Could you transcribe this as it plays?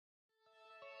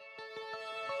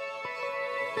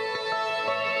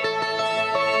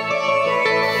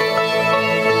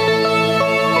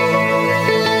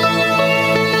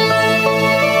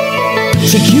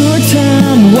Take your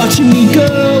time watching me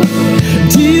go.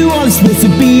 Do all it's supposed to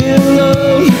be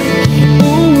alone.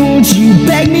 Oh, won't you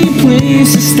beg me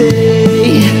please to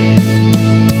stay?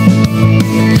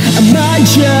 Am I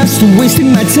just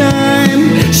wasting my time?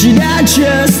 Should I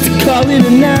just call it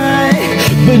a night?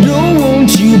 But oh,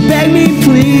 won't you beg me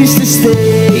please to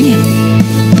stay?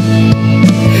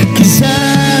 'Cause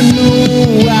I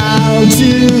know I'll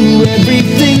do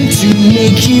everything to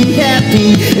make you happy,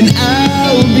 and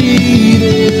I'll be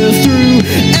there through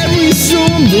every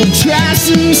storm that tries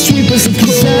to sweep us. Of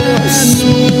course, I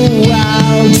know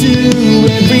I'll do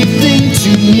everything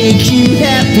to make you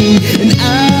happy, and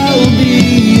I'll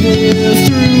be there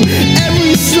through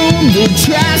every storm that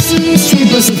tries to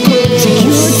sweep us. Of course, take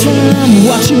your time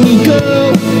watching me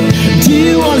go.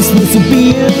 Do all it's supposed to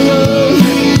be alone.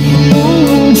 Oh,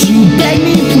 won't you beg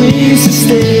me please to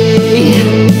stay?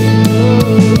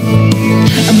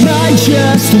 Am I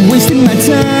just wasting my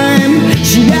time?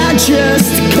 Should I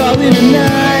just call it a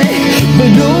night?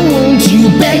 But oh, won't you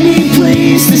beg me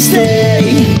please to stay?